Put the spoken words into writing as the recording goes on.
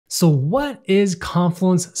So what is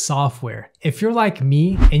Confluence Software? If you're like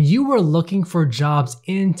me and you were looking for jobs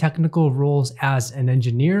in technical roles as an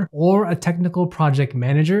engineer or a technical project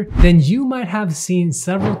manager, then you might have seen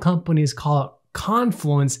several companies call it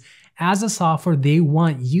Confluence as a software they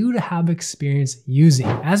want you to have experience using.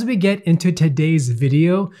 As we get into today's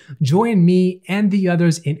video, join me and the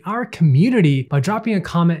others in our community by dropping a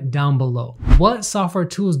comment down below. What software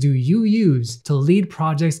tools do you use to lead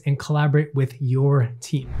projects and collaborate with your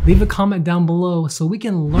team? Leave a comment down below so we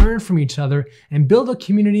can learn from each other and build a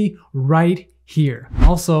community right here.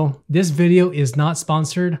 Also, this video is not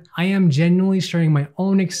sponsored. I am genuinely sharing my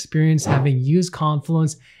own experience having used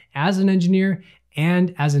Confluence as an engineer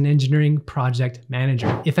and as an engineering project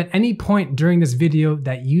manager. If at any point during this video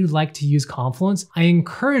that you'd like to use Confluence, I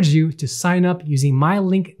encourage you to sign up using my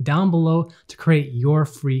link down below to create your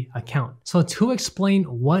free account. So to explain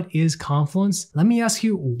what is Confluence, let me ask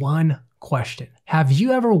you one question. Have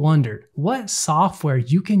you ever wondered what software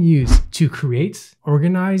you can use to create,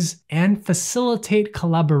 organize, and facilitate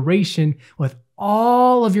collaboration with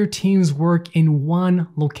all of your team's work in one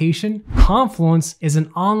location? Confluence is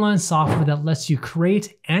an online software that lets you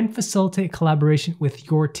create and facilitate collaboration with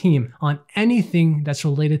your team on anything that's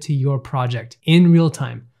related to your project in real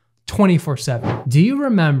time, 24/7. Do you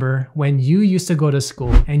remember when you used to go to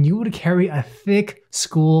school and you would carry a thick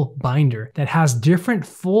school binder that has different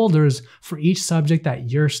folders for each subject that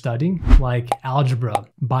you're studying, like algebra,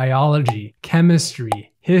 biology,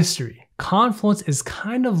 chemistry, history? Confluence is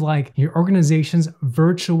kind of like your organization's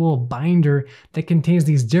virtual binder that contains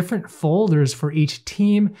these different folders for each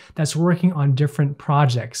team that's working on different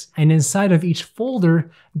projects. And inside of each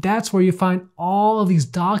folder, that's where you find all of these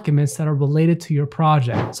documents that are related to your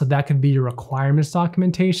project. So that could be your requirements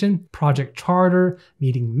documentation, project charter,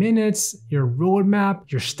 meeting minutes, your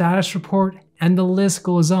roadmap, your status report, and the list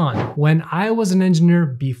goes on. When I was an engineer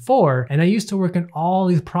before, and I used to work on all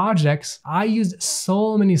these projects, I used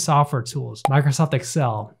so many software tools, Microsoft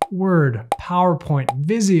Excel, Word, PowerPoint,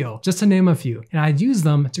 Visio, just to name a few. And I'd use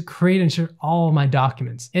them to create and share all of my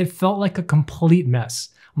documents. It felt like a complete mess.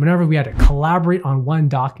 Whenever we had to collaborate on one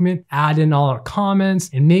document, add in all our comments,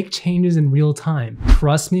 and make changes in real time.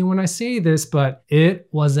 Trust me when I say this, but it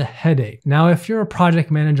was a headache. Now, if you're a project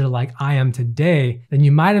manager like I am today, then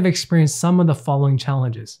you might have experienced some of the following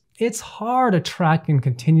challenges. It's hard to track and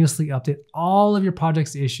continuously update all of your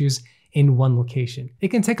project's issues in one location. It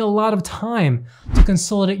can take a lot of time to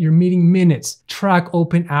consolidate your meeting minutes, track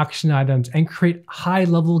open action items, and create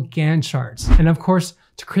high-level Gantt charts. And of course,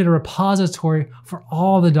 to create a repository for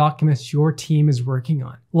all the documents your team is working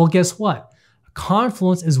on. Well, guess what?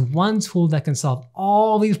 Confluence is one tool that can solve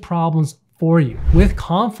all these problems for you. With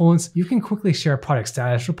Confluence, you can quickly share product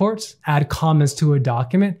status reports, add comments to a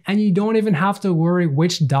document, and you don't even have to worry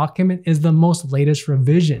which document is the most latest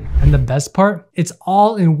revision. And the best part, it's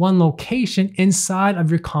all in one location inside of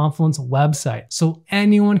your Confluence website, so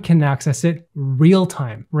anyone can access it real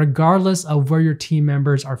time, regardless of where your team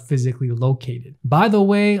members are physically located. By the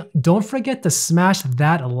way, don't forget to smash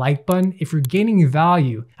that like button if you're gaining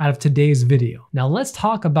value out of today's video. Now let's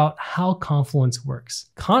talk about how Confluence works.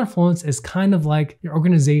 Confluence is kind of like your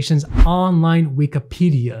organization's online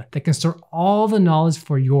Wikipedia that can store all the knowledge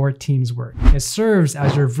for your team's work. It serves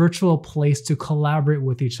as your virtual place to collaborate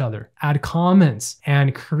with each other, add comments,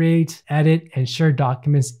 and create, edit, and share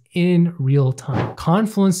documents in real time.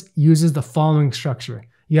 Confluence uses the following structure.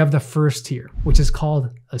 You have the first tier, which is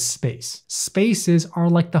called a space. Spaces are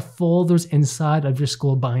like the folders inside of your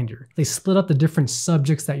school binder. They split up the different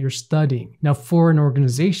subjects that you're studying. Now, for an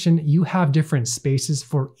organization, you have different spaces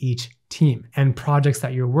for each team and projects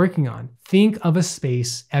that you're working on. Think of a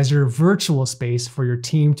space as your virtual space for your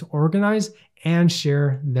team to organize and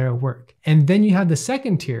share their work. And then you have the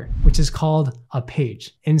second tier, which is called a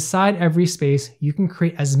page. Inside every space, you can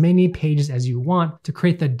create as many pages as you want to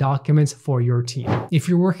create the documents for your team. If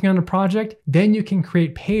you're working on a project, then you can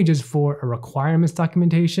create pages for a requirements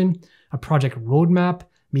documentation, a project roadmap,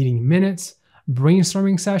 meeting minutes,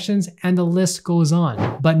 brainstorming sessions, and the list goes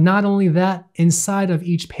on. But not only that, inside of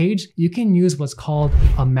each page, you can use what's called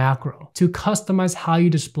a macro to customize how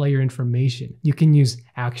you display your information. You can use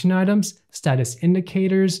action items, status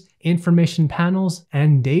indicators, information panels,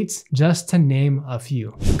 and dates, just to name a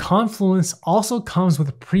few. Confluence also comes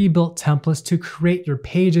with pre-built templates to create your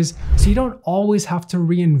pages, so you don't always have to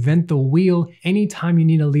reinvent the wheel anytime you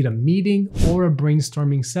need to lead a meeting or a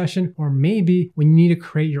brainstorming session, or maybe when you need to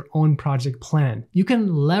create your own project plan. You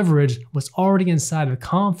can leverage what's already inside of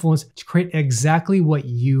Confluence to create exactly what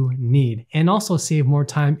you need, and also save more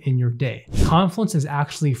time in your day. Confluence is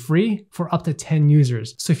actually free for up to 10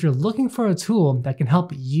 users. So if you're looking for a tool that can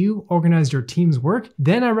help you organize your team's work,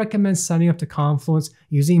 then I recommend signing up to Confluence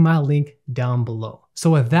using my link down below. So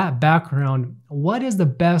with that background, what is the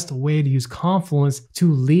best way to use Confluence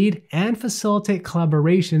to lead and facilitate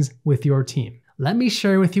collaborations with your team? Let me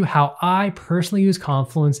share with you how I personally use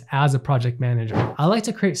Confluence as a project manager. I like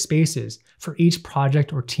to create spaces for each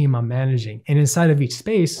project or team I'm managing. And inside of each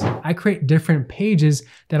space, I create different pages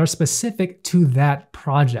that are specific to that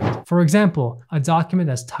project. For example, a document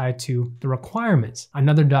that's tied to the requirements,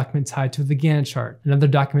 another document tied to the Gantt chart, another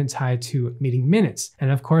document tied to meeting minutes, and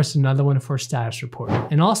of course, another one for status report.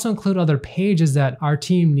 And also include other pages that our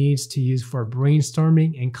team needs to use for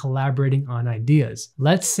brainstorming and collaborating on ideas.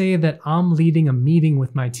 Let's say that I'm leading a meeting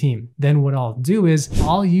with my team. Then what I'll do is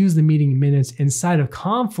I'll use the meeting minutes inside of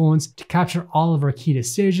Confluence to capture all of our key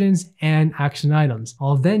decisions and action items.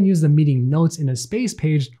 I'll then use the meeting notes in a space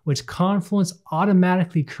page, which Confluence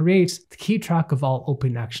automatically creates to keep track of all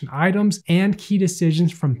open action items and key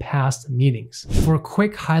decisions from past meetings. For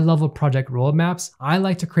quick high-level project roadmaps, I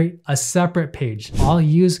like to create a separate page. I'll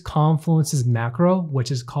use Confluence's macro,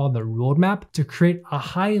 which is called the roadmap, to create a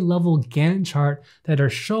high-level Gantt chart that are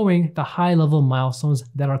showing the high-level milestones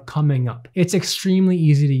that are coming up. It's extremely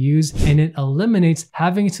easy to use, and it eliminates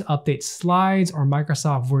having to update slides or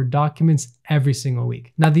Microsoft Word documents every single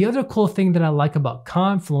week. Now, the other cool thing that I like about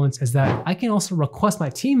Confluence is that I can also request my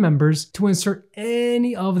team members to insert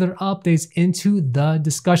any of their updates into the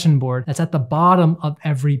discussion board that's at the bottom of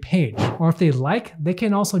every page. Or if they like, they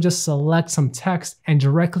can also just select some text and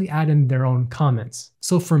directly add in their own comments.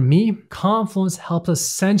 So for me, Confluence helps us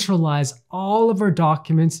centralize all of our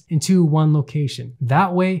documents into one location.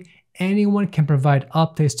 That way, anyone can provide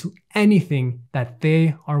updates to anything that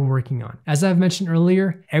they are working on. As I've mentioned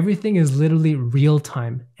earlier, everything is literally real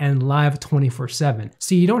time and live 24/7.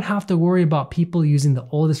 So you don't have to worry about people using the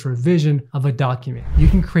oldest revision of a document. You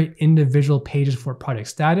can create individual pages for project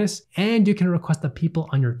status, and you can request the people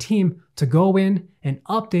on your team to go in and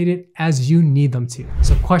update it as you need them to.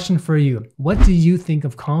 So question for you, what do you think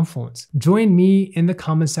of Confluence? Join me in the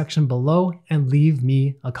comment section below and leave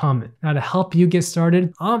me a comment. Now, to help you get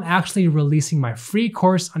started, I'm actually releasing my free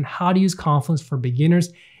course on how to use Confluence for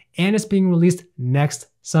beginners, and it's being released next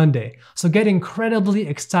Sunday. So get incredibly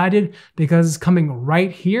excited because it's coming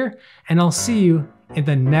right here, and I'll see you in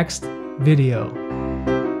the next video.